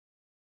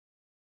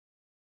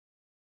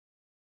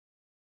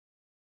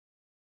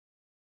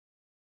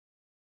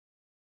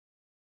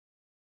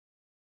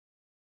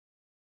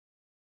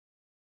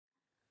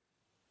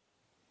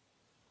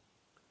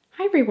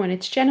Hi everyone,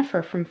 it's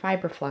Jennifer from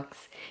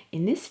Fiberflux.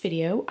 In this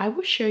video, I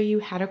will show you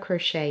how to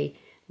crochet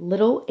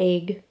little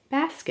egg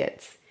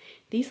baskets.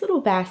 These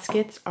little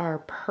baskets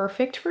are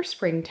perfect for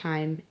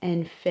springtime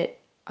and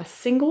fit a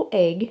single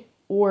egg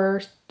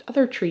or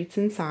other treats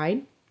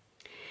inside.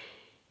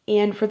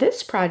 And for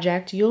this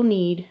project, you'll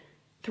need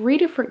 3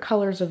 different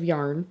colors of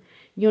yarn.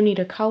 You'll need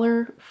a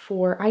color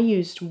for, I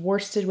used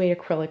worsted weight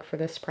acrylic for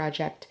this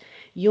project.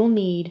 You'll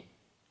need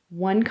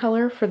one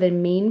color for the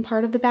main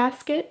part of the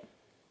basket,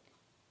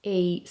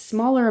 a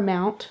smaller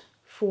amount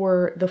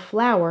for the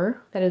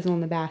flower that is on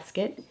the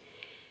basket,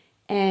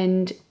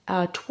 and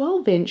a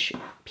 12-inch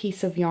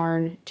piece of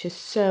yarn to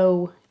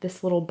sew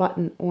this little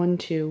button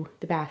onto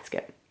the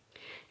basket.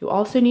 You'll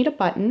also need a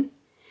button.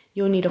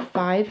 You'll need a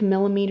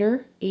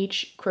 5mm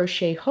H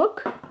crochet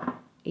hook,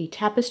 a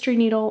tapestry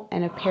needle,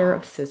 and a pair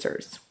of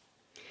scissors.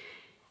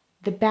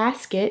 The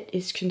basket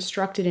is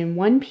constructed in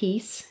one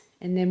piece,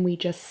 and then we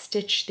just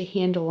stitch the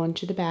handle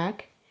onto the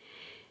back.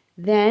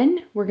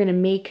 Then we're going to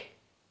make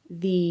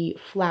the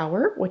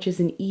flower, which is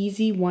an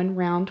easy 1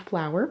 round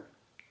flower,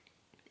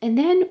 and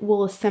then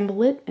we'll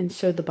assemble it and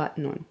sew the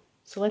button on.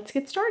 So let's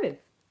get started.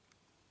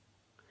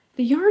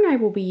 The yarn I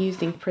will be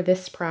using for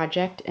this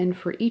project and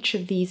for each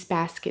of these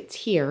baskets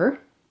here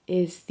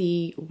is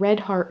the Red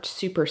Heart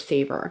Super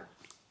Saver.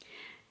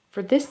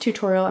 For this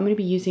tutorial, I'm going to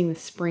be using the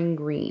spring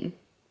green.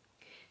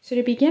 So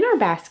to begin our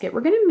basket,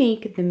 we're going to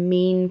make the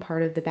main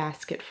part of the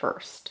basket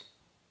first.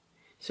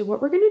 So what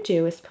we're going to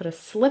do is put a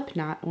slip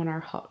knot on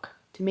our hook.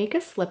 To make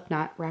a slip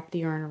knot, wrap the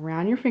yarn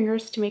around your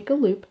fingers to make a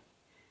loop,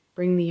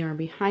 bring the yarn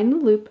behind the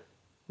loop,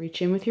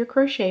 reach in with your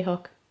crochet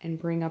hook, and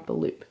bring up a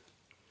loop.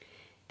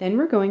 Then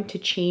we're going to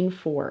chain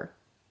 4.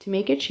 To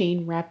make a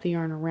chain, wrap the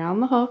yarn around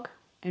the hook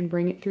and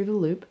bring it through the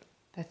loop.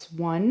 That's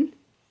 1,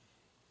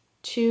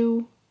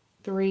 2,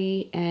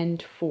 3,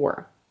 and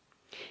 4.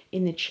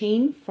 In the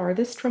chain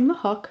farthest from the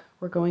hook,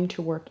 we're going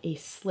to work a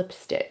slip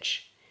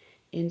stitch.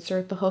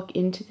 Insert the hook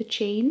into the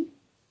chain,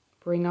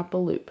 bring up a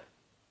loop.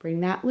 Bring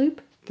that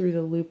loop through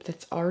the loop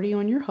that's already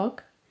on your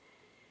hook.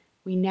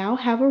 We now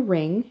have a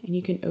ring, and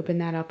you can open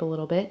that up a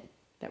little bit,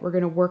 that we're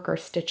going to work our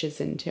stitches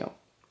into.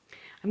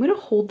 I'm going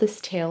to hold this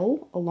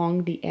tail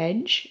along the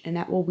edge, and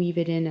that will weave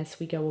it in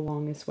as we go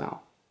along as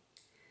well.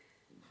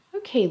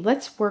 Okay,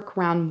 let's work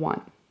round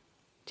 1.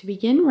 To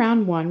begin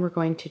round 1, we're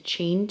going to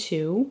chain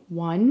 2,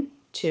 1,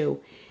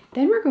 2.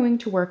 Then we're going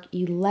to work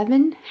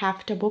 11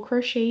 half double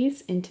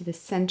crochets into the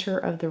center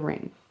of the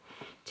ring.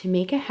 To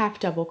make a half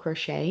double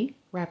crochet,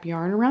 wrap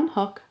yarn around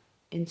hook,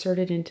 insert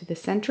it into the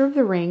center of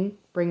the ring,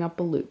 bring up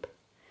a loop.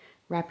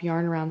 Wrap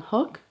yarn around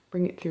hook,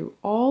 bring it through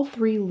all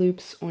 3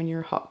 loops on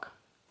your hook.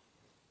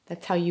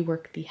 That's how you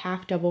work the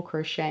half double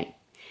crochet.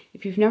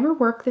 If you've never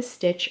worked this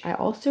stitch, I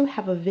also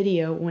have a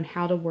video on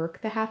how to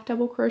work the half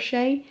double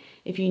crochet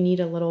if you need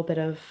a little bit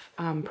of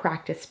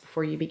practice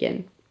before you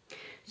begin.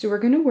 So we're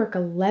going to work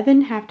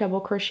 11 half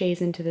double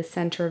crochets into the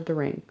center of the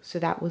ring. So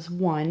that was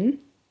 1,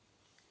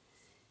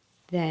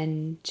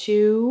 then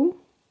 2,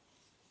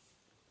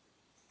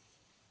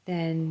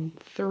 then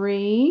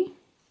 3,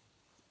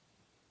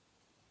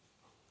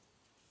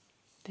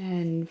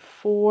 then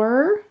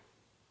 4,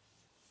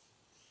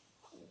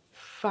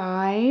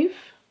 5,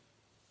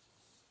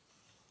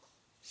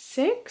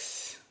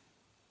 6,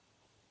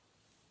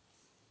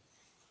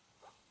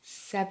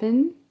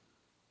 7,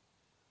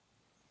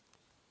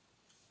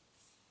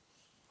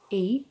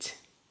 8,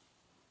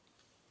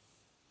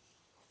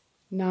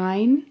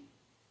 9,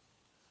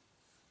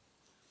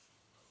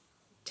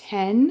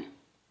 10,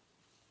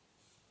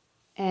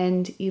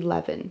 and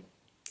 11.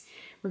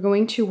 We're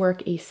going to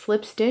work a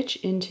slip stitch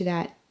into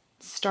that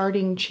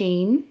starting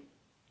chain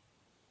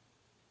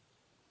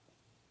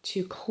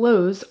to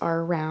close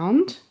our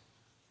round.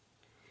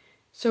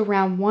 So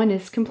round 1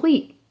 is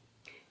complete.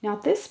 Now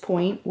at this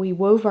point, we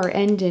wove our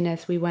end in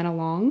as we went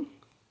along.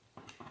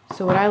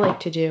 So what I like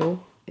to do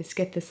is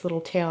get this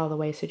little tail out of the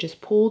way. So just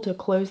pull to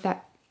close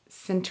that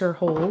center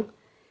hole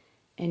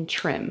and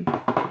trim.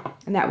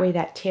 And that way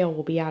that tail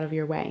will be out of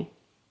your way.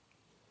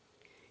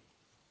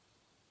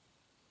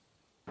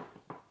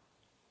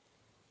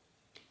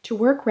 To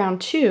work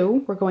round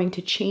 2, we're going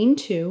to chain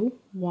 2,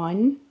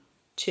 1,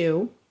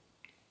 2,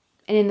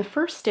 and in the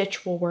first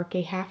stitch we'll work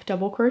a half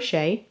double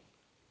crochet,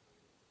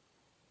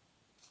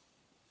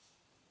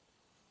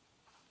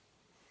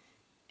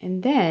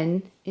 and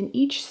then in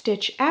each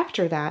stitch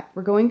after that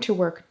we're going to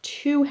work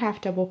 2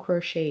 half double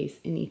crochets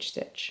in each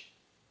stitch.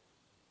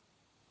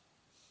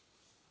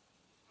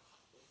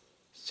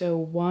 So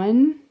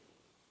 1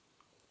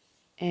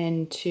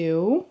 and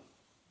 2,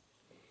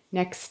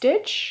 next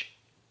stitch,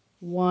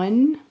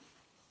 1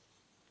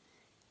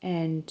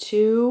 and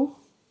 2,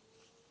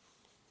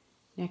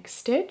 next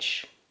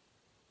stitch,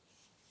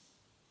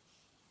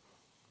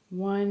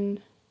 1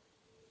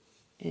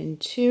 and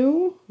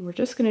 2. We're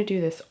just going to do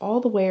this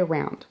all the way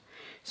around.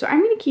 So I'm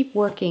going to keep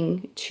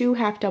working 2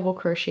 half double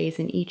crochets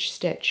in each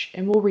stitch,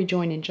 and we'll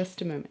rejoin in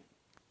just a moment.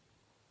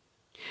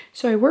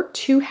 So I worked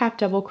 2 half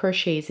double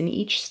crochets in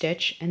each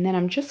stitch, and then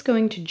I'm just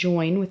going to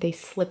join with a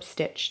slip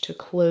stitch to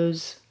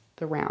close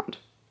the round.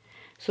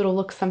 So it'll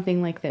look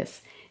something like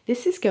this.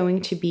 This is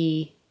going to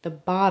be the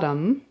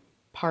bottom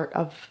part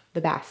of the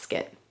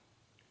basket.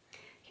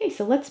 Okay,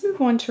 so let's move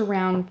on to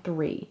round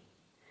 3.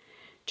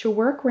 To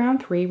work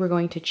round 3, we're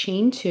going to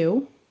chain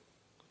 2,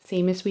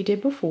 same as we did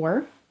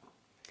before.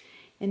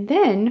 And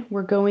then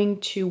we're going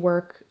to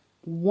work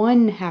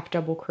 1 half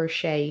double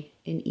crochet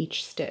in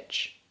each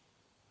stitch.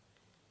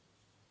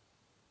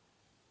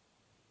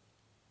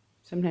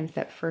 Sometimes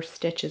that first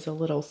stitch is a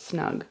little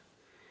snug.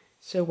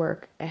 So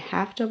work a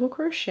half double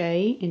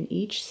crochet in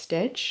each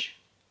stitch.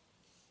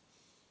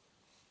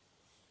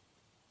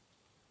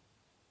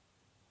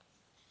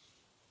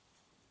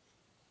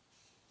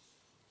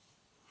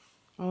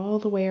 All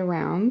the way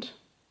around.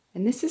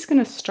 And this is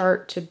going to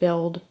start to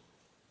build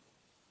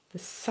the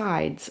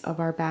sides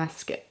of our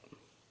basket.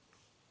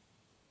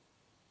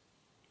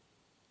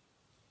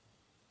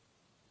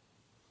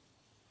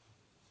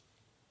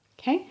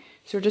 Okay,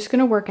 so we're just going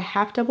to work a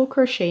half double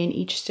crochet in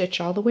each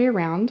stitch all the way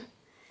around,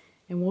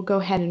 and we'll go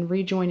ahead and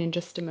rejoin in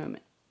just a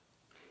moment.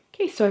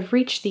 Okay, so I've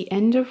reached the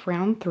end of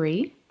round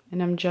 3,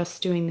 and I'm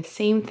just doing the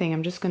same thing.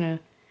 I'm just going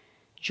to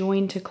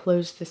join to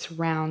close this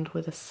round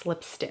with a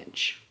slip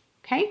stitch.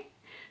 Okay,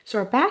 so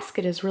our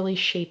basket is really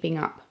shaping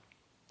up.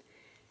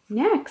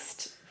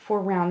 Next, for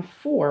round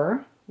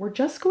 4, we're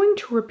just going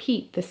to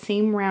repeat the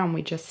same round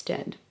we just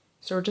did.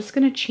 So we're just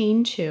going to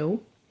chain 2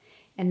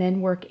 and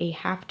then work a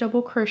half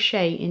double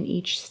crochet in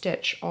each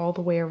stitch all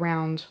the way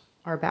around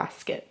our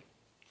basket.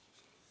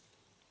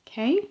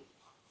 Okay,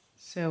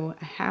 so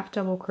a half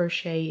double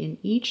crochet in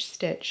each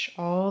stitch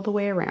all the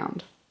way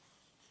around.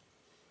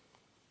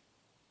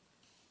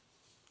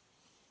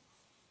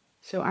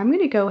 So I'm going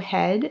to go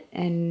ahead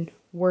and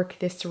work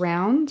this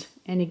round,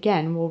 and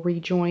again we'll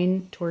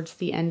rejoin towards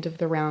the end of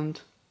the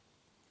round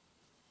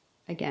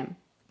again.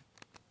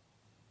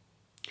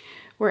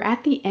 We're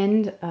at the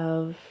end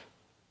of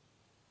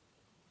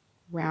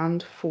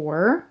round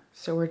 4,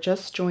 so we're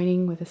just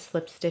joining with a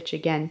slip stitch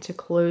again to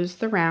close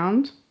the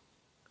round.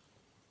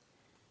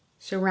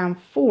 So round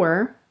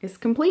 4 is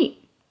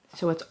complete.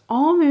 So it's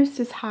almost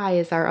as high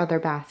as our other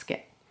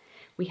basket.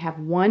 We have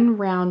 1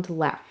 round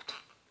left.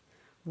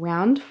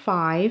 Round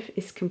 5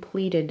 is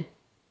completed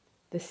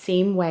the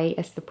same way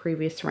as the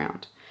previous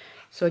round.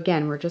 So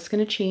again, we're just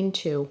going to chain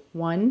 2,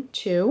 1,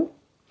 2,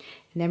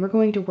 and then we're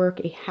going to work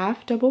a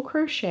half double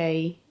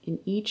crochet in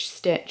each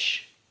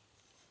stitch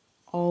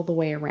all the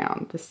way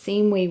around, the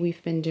same way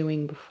we've been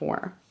doing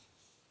before.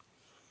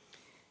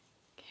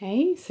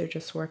 Okay, so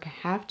just work a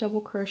half double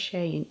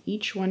crochet in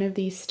each one of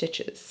these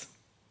stitches.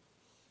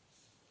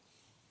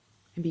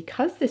 And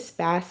because this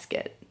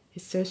basket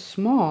is so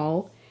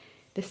small,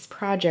 this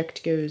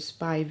project goes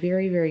by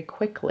very, very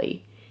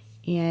quickly,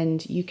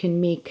 and you can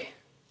make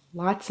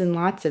lots and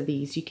lots of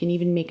these. You can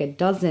even make a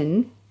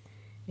dozen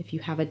if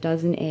you have a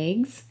dozen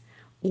eggs,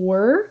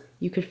 or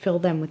you could fill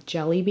them with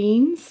jelly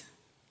beans.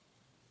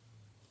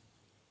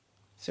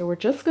 So we're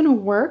just going to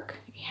work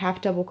a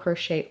half double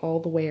crochet all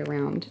the way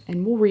around,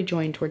 and we'll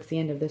rejoin towards the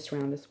end of this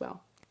round as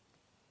well.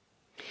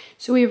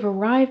 So we have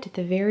arrived at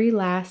the very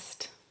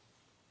last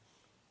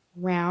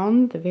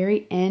round, the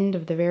very end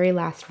of the very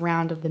last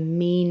round of the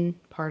main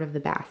part of the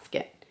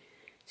basket.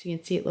 So you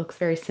can see it looks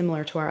very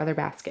similar to our other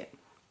basket.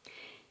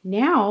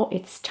 Now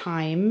it's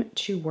time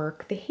to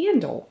work the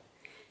handle.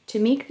 To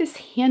make this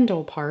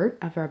handle part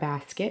of our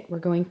basket, we're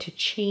going to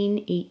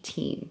chain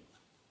 18.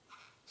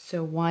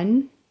 So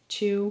 1,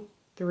 2,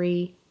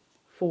 3,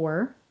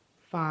 4,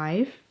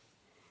 5,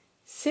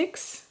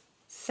 6,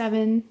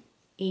 7,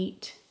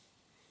 8,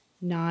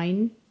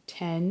 9,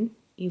 10,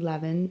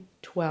 11,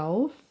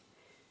 12,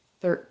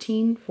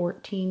 13,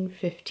 14,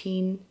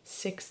 15,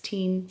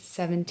 16,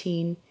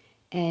 17,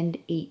 and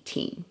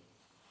 18.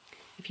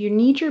 If you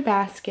need your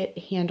basket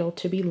handle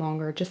to be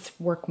longer, just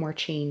work more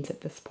chains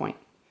at this point.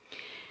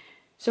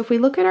 So if we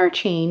look at our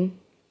chain,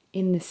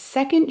 in the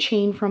second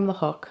chain from the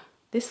hook,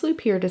 this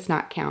loop here does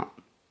not count.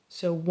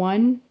 So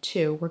 1,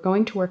 2, we're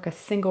going to work a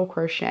single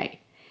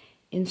crochet.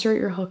 Insert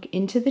your hook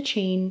into the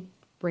chain,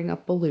 bring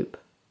up a loop.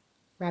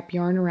 Wrap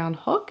yarn around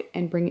hook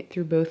and bring it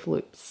through both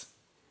loops.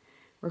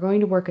 We're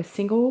going to work a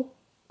single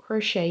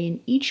crochet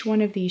in each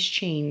one of these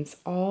chains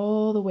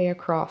all the way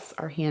across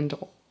our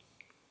handle.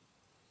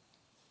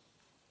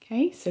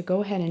 Okay, so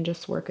go ahead and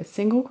just work a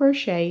single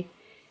crochet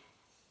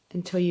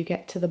until you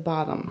get to the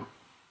bottom.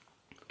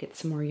 Get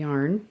some more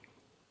yarn.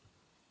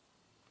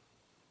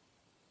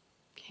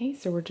 Okay,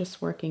 so we're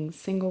just working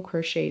single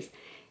crochets,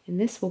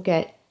 and this will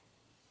get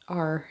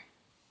our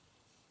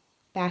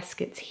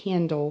basket's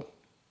handle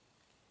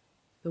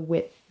the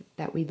width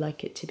that we'd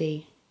like it to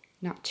be.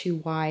 Not too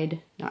wide,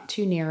 not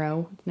too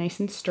narrow, nice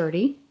and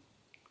sturdy.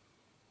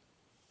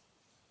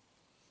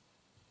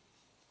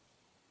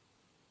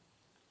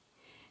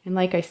 And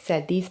like I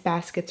said, these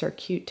baskets are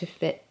cute to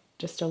fit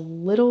just a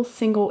little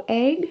single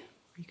egg.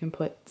 You can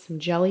put some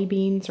jelly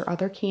beans or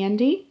other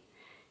candy.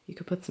 You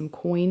could put some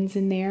coins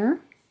in there.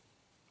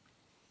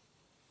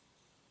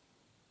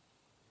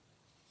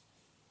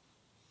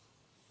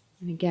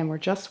 And again, we're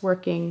just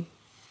working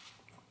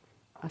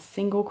a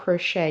single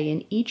crochet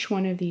in each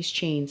one of these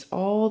chains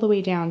all the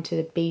way down to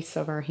the base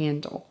of our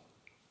handle.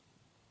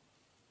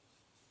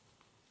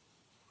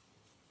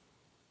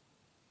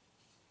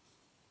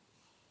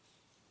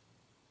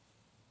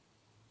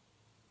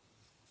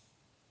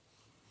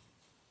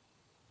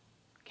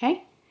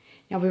 Okay,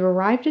 now we've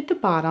arrived at the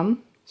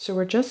bottom, so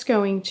we're just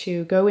going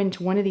to go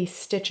into one of these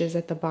stitches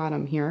at the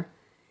bottom here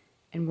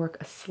and work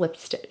a slip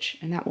stitch,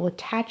 and that will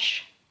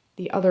attach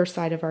the other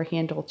side of our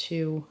handle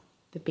to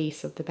the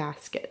base of the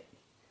basket.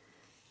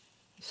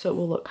 So it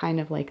will look kind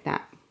of like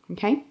that,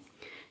 okay?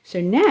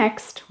 So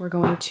next, we're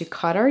going to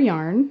cut our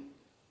yarn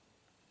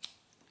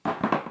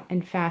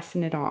and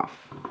fasten it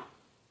off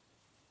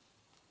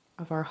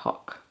of our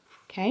hook,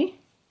 okay?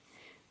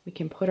 We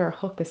can put our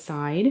hook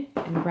aside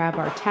and grab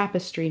our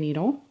tapestry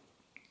needle.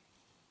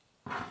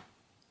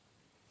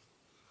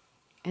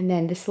 And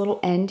then this little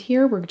end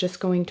here, we're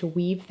just going to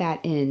weave that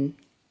in.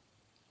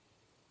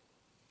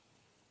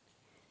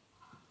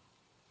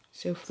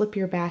 So flip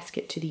your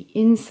basket to the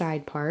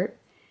inside part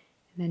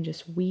and then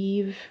just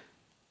weave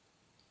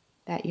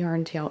that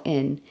yarn tail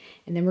in.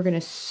 And then we're going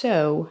to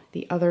sew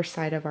the other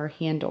side of our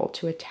handle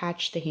to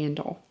attach the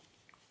handle.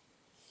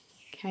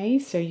 Okay,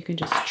 so you can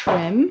just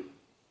trim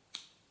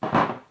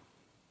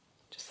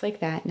just like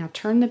that. Now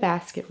turn the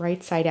basket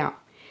right side out.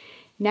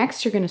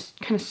 Next, you're going to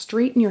kind of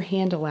straighten your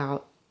handle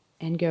out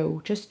and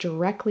go just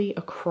directly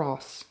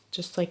across,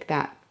 just like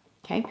that.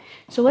 Okay,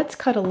 so let's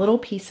cut a little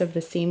piece of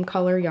the same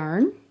color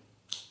yarn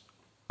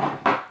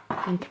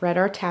and thread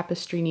our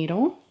tapestry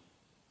needle,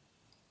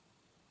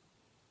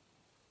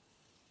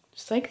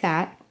 just like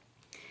that.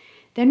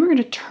 Then we're going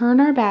to turn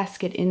our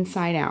basket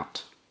inside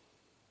out.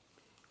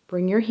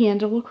 Bring your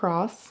handle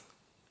across,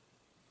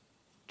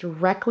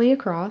 directly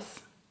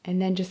across,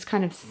 and then just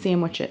kind of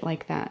sandwich it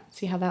like that.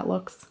 See how that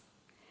looks?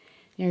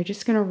 Now you're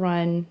just going to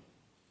run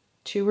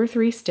 2 or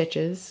 3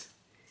 stitches.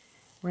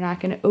 We're not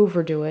going to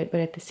overdo it,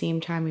 but at the same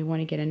time we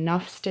want to get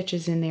enough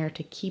stitches in there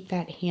to keep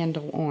that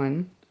handle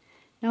on.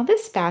 Now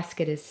this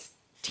basket is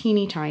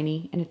teeny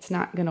tiny and it's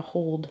not going to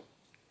hold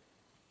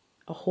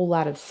a whole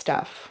lot of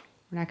stuff.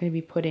 We're not going to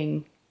be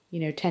putting,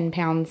 10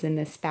 pounds in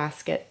this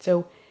basket.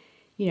 So,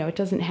 it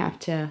doesn't have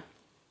to,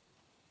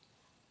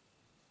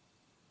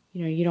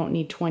 you don't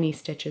need 20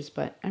 stitches,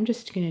 but I'm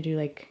just going to do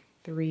like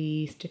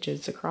 3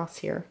 stitches across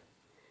here.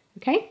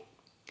 Okay?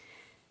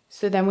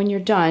 So then when you're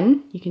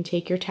done, you can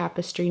take your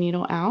tapestry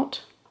needle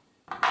out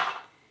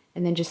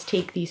and then just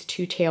take these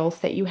 2 tails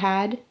that you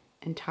had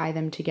and tie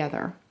them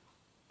together.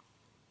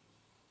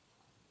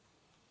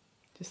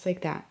 Just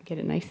like that. Get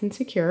it nice and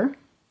secure.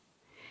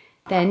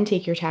 Then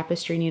take your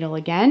tapestry needle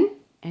again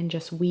and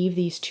just weave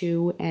these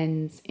 2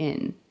 ends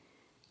in.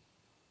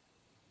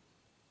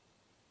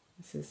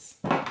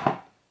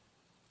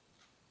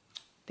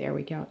 There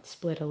we go, it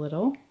split a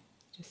little.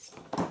 Just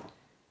go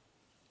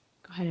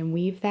ahead and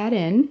weave that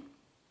in.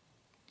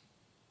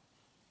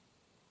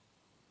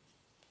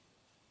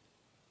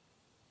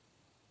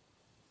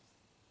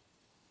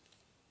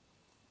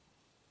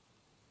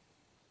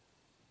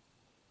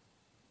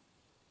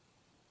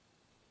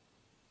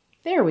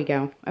 There we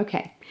go.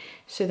 Okay,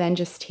 so then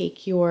just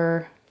take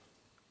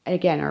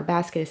again, our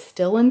basket is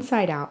still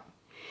inside out,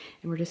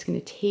 and we're just going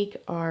to take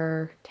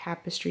our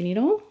tapestry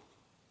needle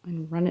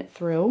and run it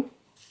through,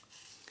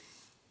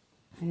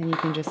 and then you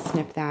can just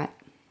snip that,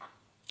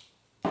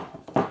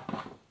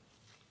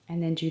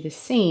 and then do the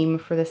same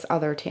for this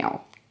other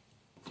tail.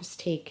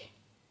 Just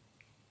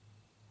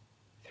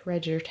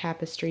thread your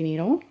tapestry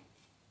needle,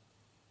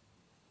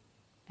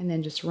 and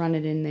then just run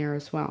it in there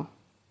as well.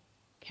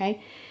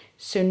 Okay,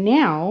 so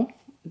now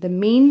the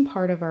main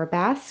part of our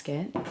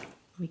basket,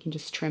 we can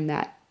just trim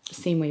that the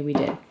same way we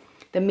did.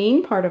 The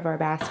main part of our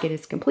basket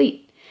is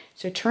complete.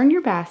 So turn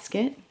your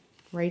basket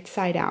right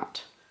side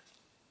out.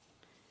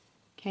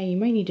 Okay, you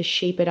might need to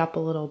shape it up a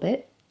little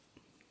bit.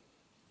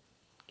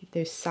 Get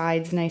those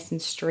sides nice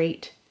and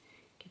straight.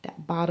 Get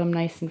that bottom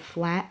nice and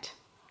flat.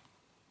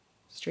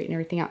 Straighten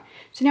everything out.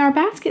 So now our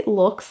basket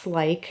looks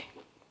like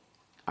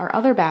our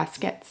other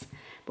baskets,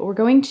 but we're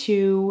going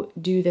to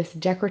do this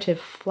decorative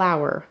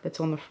flower that's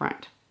on the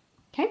front.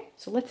 Okay,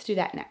 so let's do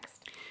that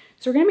next.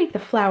 So we're going to make the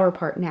flower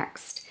part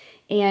next.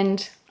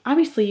 And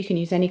obviously you can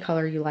use any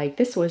color you like.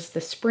 This was the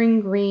spring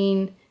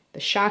green, the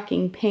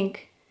shocking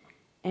pink,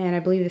 and I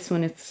believe this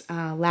one is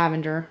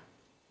lavender.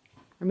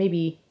 Or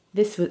maybe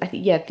this was, I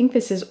think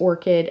this is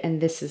orchid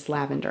and this is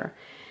lavender.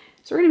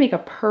 So we're going to make a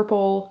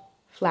purple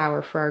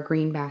flower for our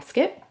green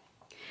basket.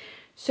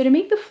 So to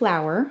make the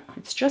flower,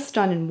 it's just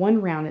done in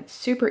 1 round. It's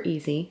super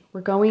easy.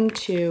 We're going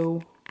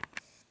to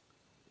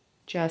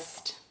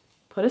just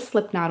put a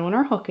slip knot on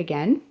our hook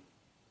again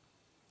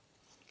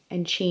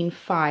and chain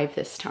 5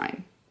 this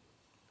time.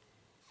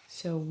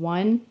 So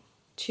 1,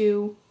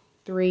 2,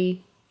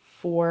 3,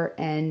 4,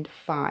 and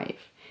 5.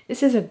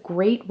 This is a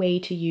great way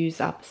to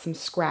use up some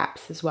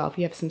scraps as well if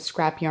you have some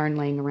scrap yarn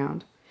laying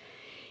around.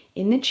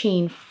 In the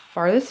chain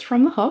farthest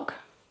from the hook,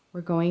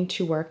 we're going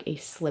to work a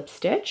slip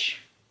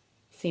stitch,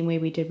 same way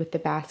we did with the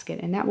basket,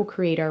 and that will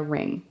create our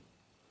ring.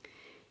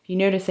 If you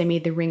notice, I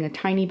made the ring a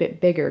tiny bit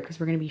bigger because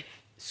we're going to be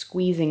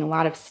squeezing a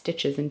lot of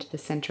stitches into the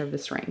center of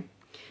this ring.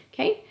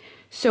 Okay,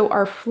 so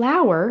our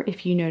flower,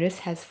 if you notice,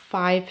 has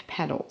 5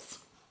 petals.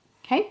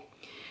 Okay,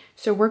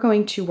 so we're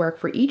going to work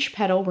for each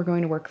petal, we're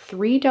going to work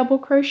 3 double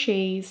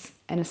crochets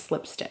and a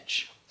slip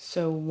stitch.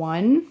 So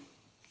 1,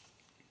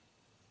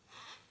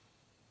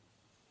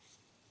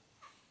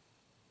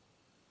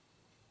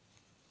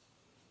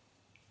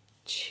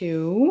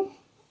 2,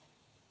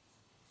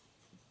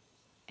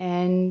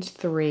 and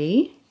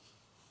 3.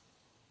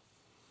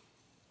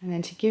 And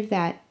then to give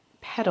that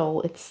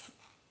petal its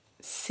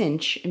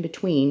cinch in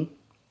between,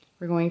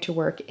 we're going to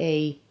work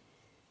a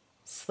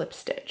slip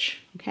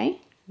stitch, okay?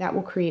 That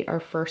will create our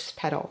first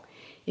petal.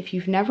 If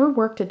you've never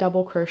worked a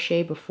double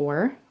crochet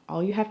before,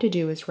 all you have to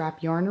do is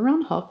wrap yarn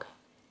around hook,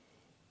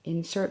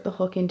 insert the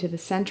hook into the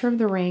center of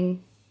the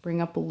ring,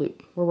 bring up a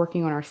loop. We're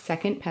working on our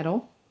second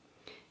petal.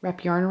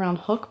 Wrap yarn around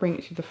hook, bring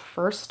it through the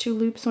first 2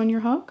 loops on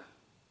your hook.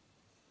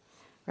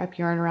 Wrap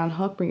yarn around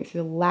hook, bring it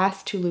through the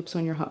last 2 loops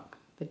on your hook,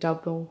 the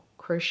double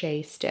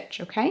crochet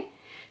stitch, okay?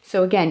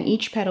 So again,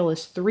 each petal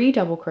is 3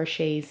 double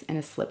crochets and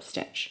a slip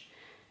stitch.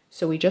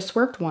 So we just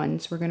worked 1,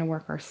 so we're going to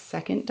work our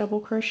second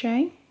double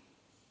crochet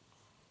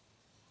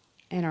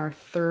and our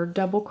third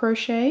double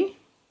crochet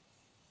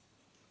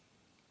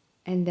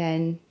and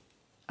then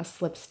a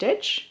slip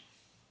stitch.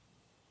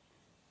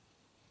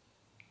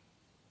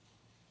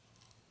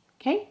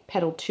 Okay,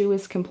 petal 2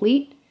 is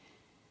complete.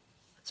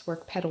 Let's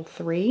work petal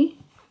 3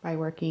 by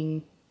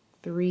working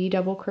 3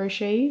 double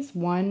crochets,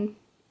 1,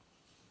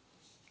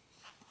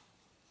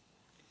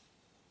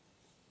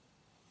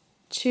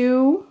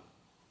 2,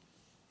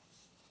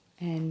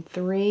 and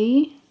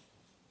 3,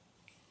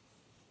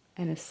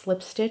 and a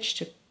slip stitch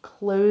to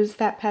close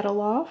that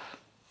petal off.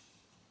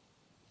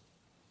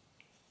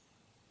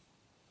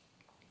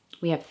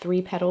 We have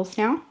 3 petals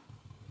now.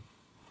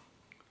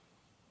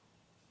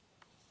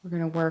 We're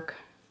going to work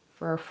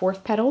for our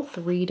 4th petal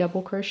 3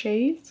 double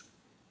crochets,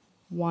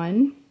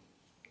 1,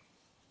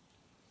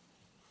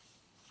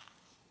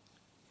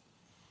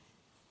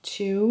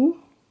 2,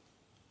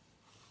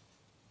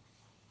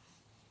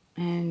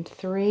 and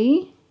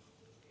 3.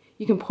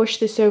 You can push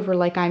this over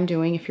like I'm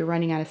doing if you're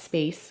running out of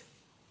space.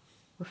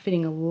 We're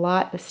fitting a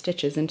lot of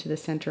stitches into the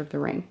center of the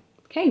ring.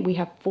 Okay, we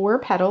have 4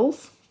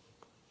 petals.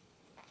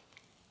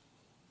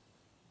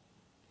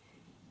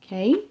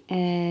 Okay,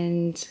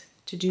 and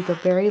to do the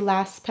very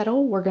last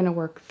petal, we're going to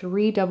work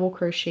 3 double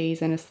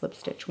crochets and a slip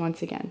stitch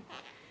once again.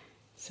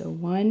 So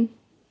 1.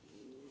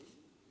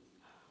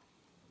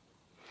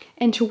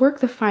 And to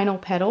work the final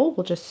petal,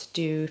 we'll just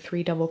do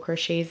 3 double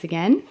crochets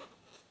again.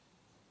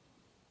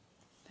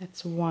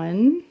 That's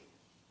 1,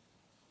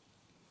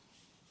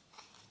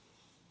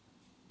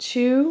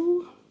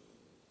 2,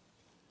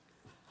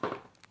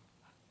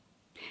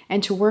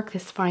 and to work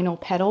this final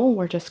petal,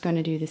 we're just going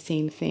to do the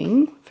same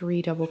thing.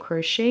 3 double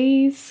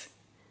crochets.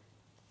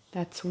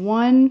 That's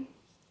 1,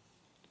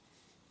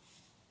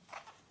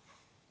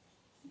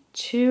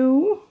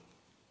 2,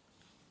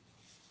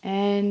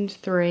 and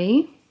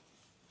 3,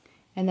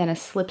 and then a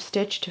slip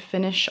stitch to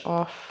finish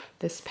off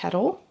this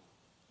petal.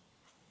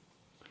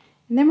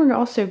 And then we're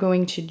also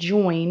going to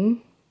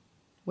join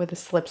with a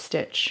slip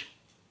stitch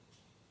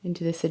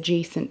into this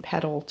adjacent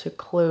petal to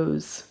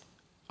close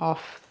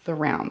off the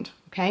round,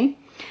 okay?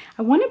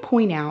 I want to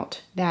point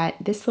out that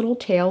this little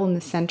tail in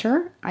the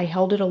center, I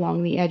held it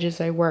along the edge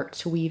as I worked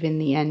to weave in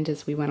the end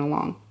as we went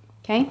along,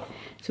 okay?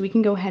 So we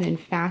can go ahead and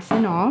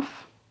fasten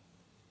off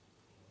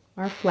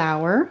our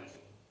flower.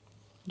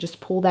 Just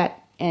pull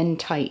that end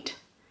tight.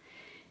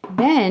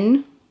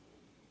 Then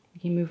we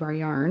can move our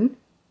yarn,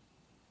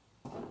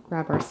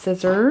 grab our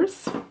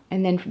scissors,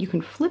 and then you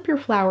can flip your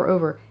flower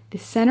over. The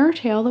center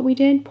tail that we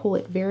did, pull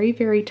it very,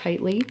 very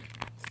tightly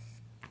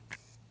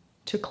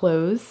to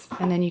close,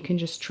 and then you can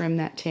just trim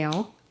that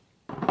tail.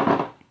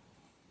 So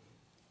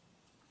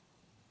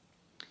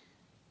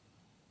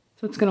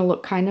it's going to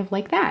look kind of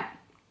like that.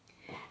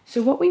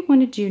 So what we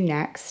want to do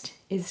next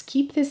is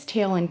keep this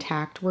tail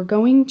intact. We're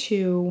going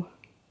to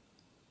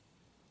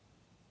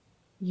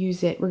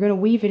use it, we're going to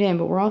weave it in,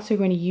 but we're also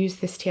going to use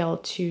this tail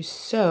to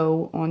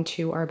sew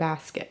onto our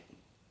basket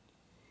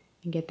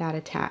and get that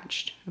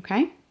attached,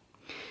 okay?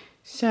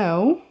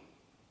 So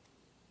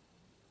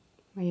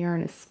my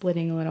yarn is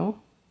splitting a little.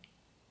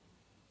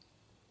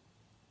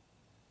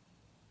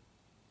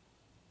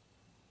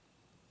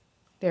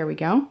 There we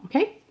go,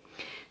 okay?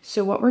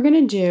 So what we're going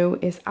to do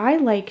is I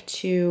like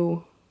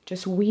to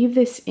just weave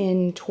this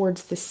in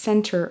towards the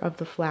center of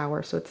the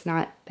flower so it's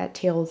not, that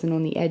tail isn't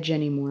on the edge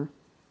anymore.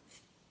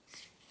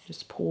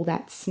 Just pull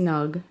that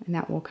snug and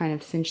that will kind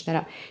of cinch that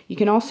up. You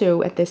can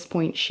also at this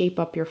point shape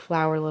up your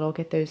flower a little,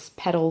 get those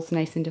petals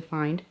nice and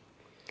defined.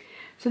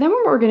 So then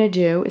what we're going to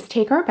do is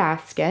take our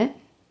basket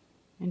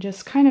and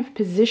just kind of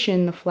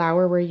position the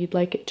flower where you'd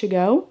like it to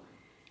go.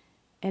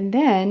 And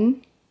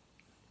then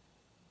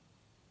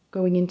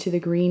going into the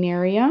green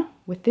area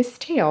with this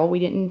tail, we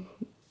didn't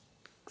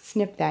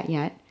snip that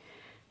yet.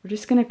 We're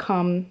just going to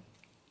come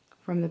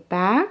from the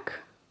back.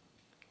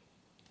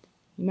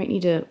 You might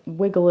need to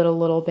wiggle it a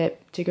little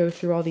bit to go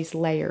through all these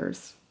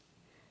layers.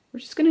 We're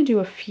just going to do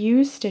a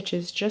few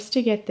stitches just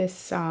to get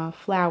this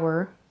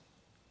flower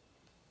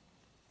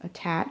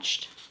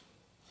attached.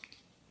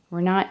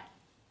 We're not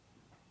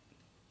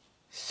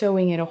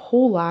sewing it a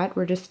whole lot.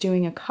 We're just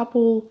doing a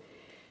couple,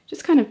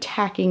 just kind of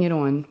tacking it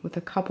on with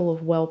a couple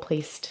of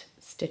well-placed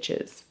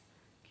stitches.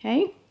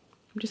 Okay,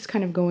 I'm just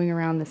kind of going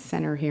around the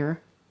center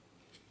here.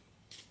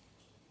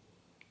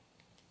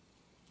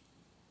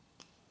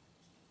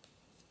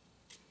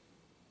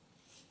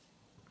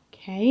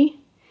 Okay,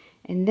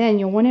 and then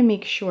you'll want to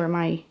make sure,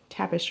 my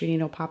tapestry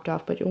needle popped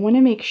off, but you'll want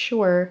to make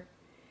sure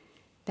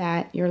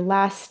that your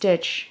last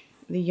stitch,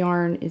 the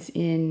yarn is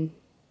in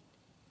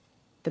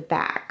the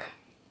back,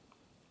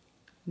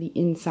 the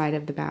inside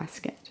of the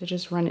basket. So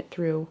just run it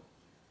through.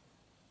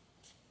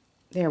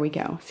 There we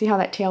go. See how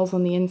that tail's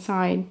on the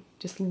inside?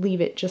 Just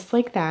leave it just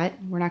like that.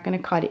 We're not going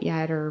to cut it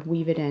yet or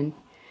weave it in.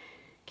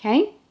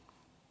 Okay?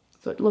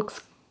 So it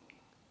looks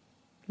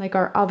like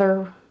our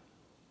other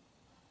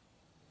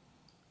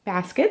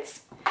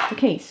baskets.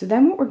 Okay, so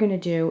then what we're going to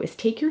do is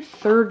take your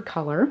third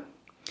color.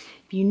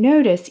 If you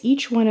notice,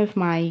 each one of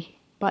my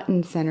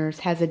button centers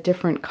has a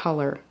different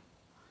color,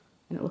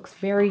 and it looks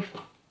very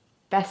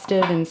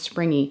festive and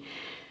springy.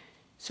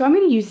 So I'm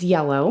going to use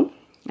yellow,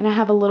 and I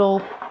have a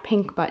little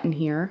pink button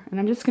here, and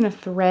I'm just going to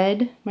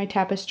thread my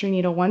tapestry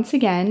needle once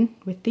again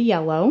with the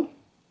yellow,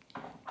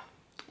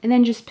 and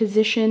then just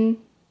position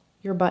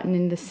your button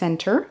in the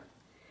center.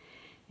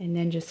 And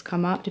then just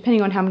come up,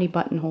 depending on how many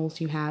buttonholes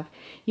you have.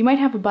 You might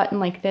have a button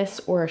like this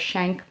or a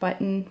shank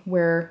button,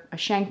 where a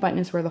shank button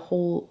is where the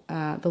whole,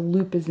 the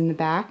loop is in the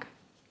back.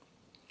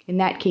 In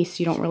that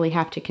case, you don't really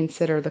have to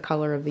consider the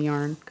color of the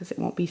yarn because it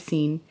won't be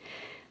seen.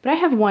 But I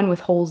have one with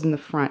holes in the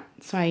front,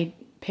 so I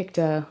picked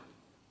a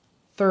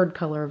third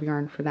color of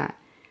yarn for that.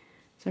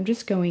 So I'm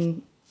just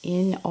going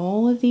in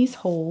all of these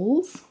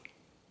holes,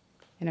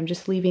 and I'm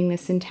just leaving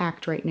this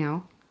intact right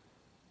now.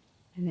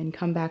 And then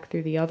come back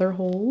through the other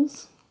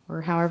holes,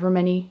 or however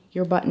many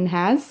your button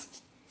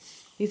has.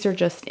 These are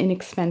just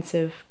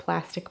inexpensive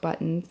plastic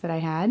buttons that I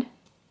had.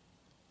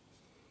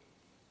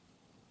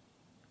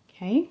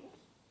 Okay.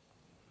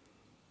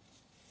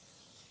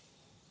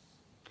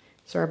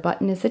 So our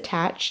button is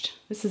attached.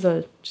 This is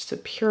just a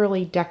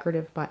purely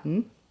decorative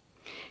button.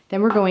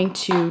 Then we're going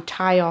to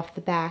tie off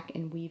the back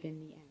and weave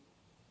in the end.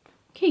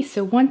 Okay,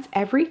 so once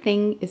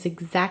everything is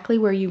exactly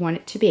where you want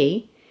it to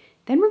be,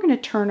 then we're going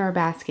to turn our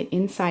basket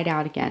inside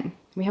out again.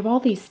 We have all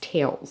these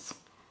tails.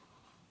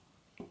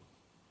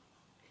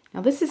 Now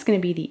this is going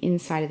to be the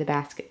inside of the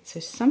basket, so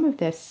some of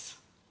this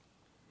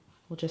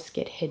will just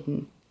get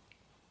hidden.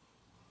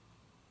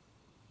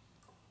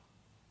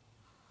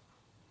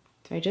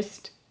 So I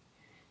just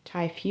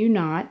tie a few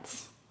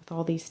knots with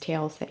all these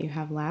tails that you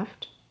have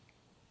left.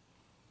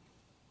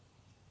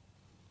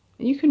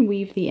 And you can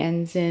weave the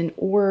ends in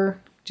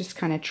or just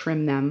kind of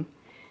trim them,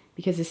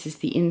 because this is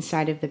the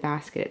inside of the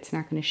basket. It's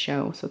not going to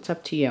show, so it's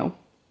up to you.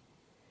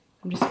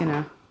 I'm just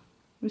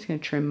gonna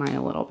trim mine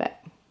a little bit.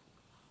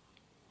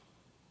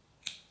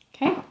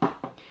 Okay,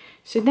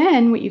 so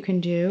then what you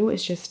can do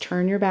is just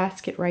turn your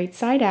basket right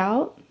side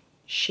out,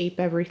 shape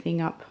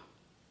everything up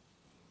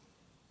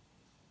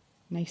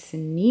nice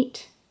and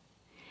neat,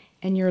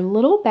 and your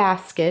little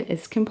basket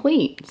is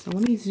complete. So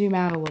let me zoom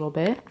out a little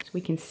bit so we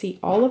can see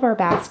all of our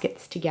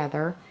baskets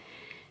together.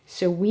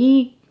 So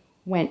we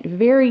went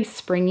very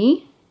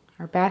springy.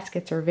 Our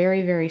baskets are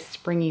very, very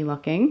springy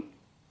looking.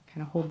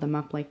 Kind of hold them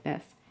up like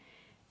this.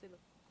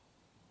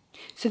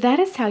 So that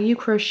is how you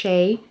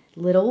crochet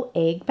little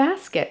egg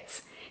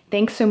baskets.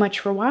 Thanks so much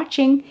for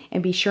watching,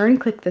 and be sure and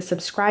click the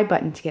subscribe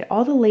button to get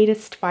all the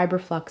latest Fiber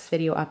Flux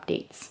video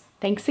updates.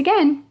 Thanks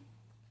again!